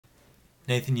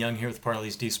Nathan Young here with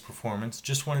Parley's Diesel Performance.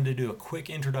 Just wanted to do a quick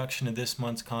introduction to this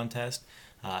month's contest.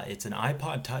 It's an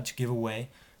iPod Touch giveaway.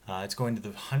 It's going to the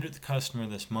 100th customer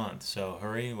this month, so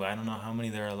hurry. I don't know how many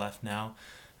there are left now,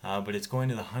 but it's going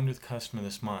to the 100th customer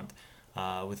this month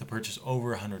with a purchase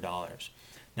over $100.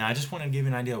 Now, I just wanted to give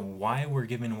you an idea of why we're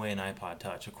giving away an iPod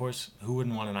Touch. Of course, who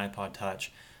wouldn't want an iPod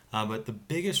Touch? But the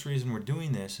biggest reason we're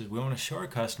doing this is we want to show our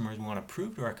customers, we want to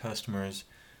prove to our customers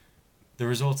the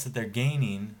results that they're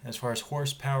gaining as far as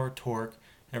horsepower, torque,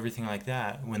 everything like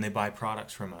that when they buy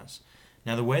products from us.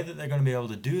 Now, the way that they're going to be able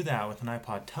to do that with an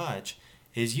iPod Touch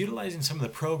is utilizing some of the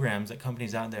programs that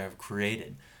companies out there have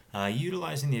created.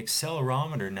 Utilizing the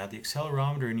accelerometer. Now, the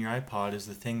accelerometer in your iPod is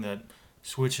the thing that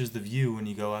switches the view when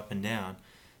you go up and down.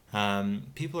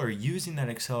 People are using that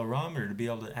accelerometer to be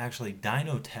able to actually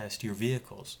dyno test your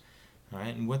vehicles. All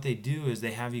right, and what they do is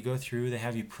they have you go through, they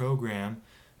have you program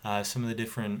some of the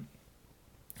different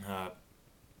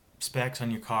specs on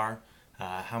your car,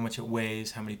 how much it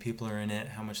weighs, how many people are in it,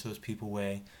 how much those people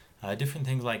weigh, different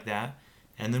things like that.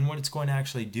 And then what it's going to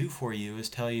actually do for you is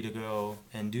tell you to go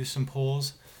and do some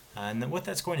pulls. And then what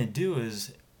that's going to do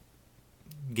is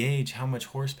gauge how much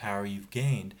horsepower you've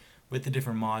gained with the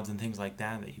different mods and things like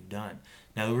that that you've done.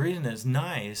 Now, the reason it's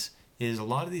nice is a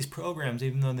lot of these programs,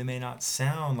 even though they may not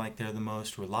sound like they're the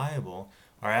most reliable,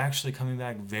 are actually coming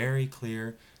back very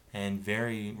clear and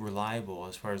very reliable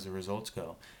as far as the results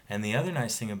go. And the other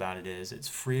nice thing about it is it's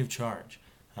free of charge,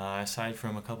 aside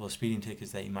from a couple of speeding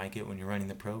tickets that you might get when you're running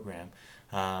the program.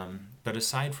 But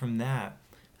aside from that,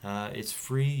 it's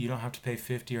free. You don't have to pay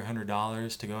 $50 or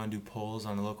 $100 to go and do pulls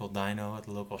on the local dyno at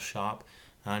the local shop.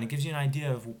 And it gives you an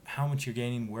idea of how much you're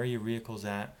gaining, where your vehicle's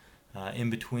at in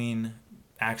between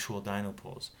actual dyno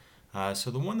pulls.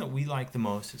 So the one that we like the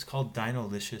most, it's called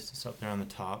Dynolicious. It's up there on the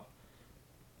top.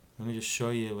 Let me just show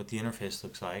you what the interface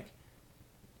looks like.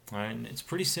 Alright, and it's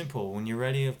pretty simple. When you're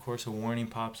ready, of course, a warning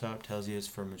pops up, tells you it's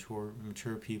for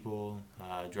mature people,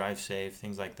 drive safe,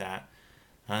 things like that.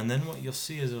 And then what you'll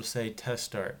see is it'll say test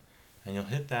start. And you'll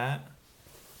hit that,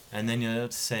 and then you'll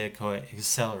have to say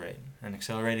accelerate. And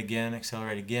accelerate again,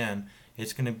 accelerate again.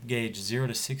 It's going to gauge 0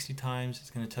 to 60 times.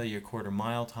 It's going to tell you your quarter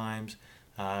mile times,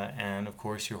 and of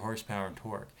course your horsepower and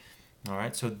torque.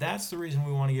 Alright, so that's the reason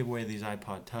we want to give away these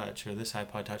iPod Touch, or this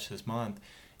iPod Touch this month,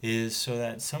 is so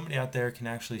that somebody out there can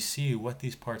actually see what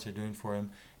these parts are doing for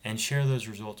them and share those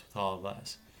results with all of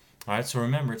us. Alright, so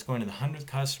remember, it's going to the 100th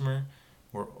customer.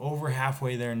 We're over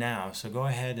halfway there now, so go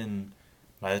ahead and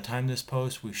by the time this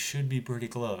posts, we should be pretty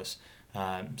close.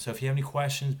 So if you have any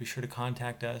questions, be sure to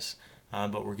contact us.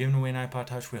 But we're giving away an iPod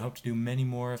Touch. We hope to do many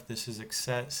more if this is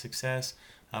a success.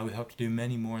 We hope to do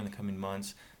many more in the coming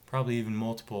months, probably even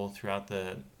multiple through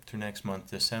next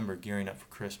month, December, gearing up for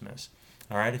Christmas.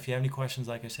 All right, if you have any questions,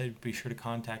 like I said, be sure to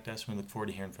contact us, and we look forward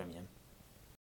to hearing from you.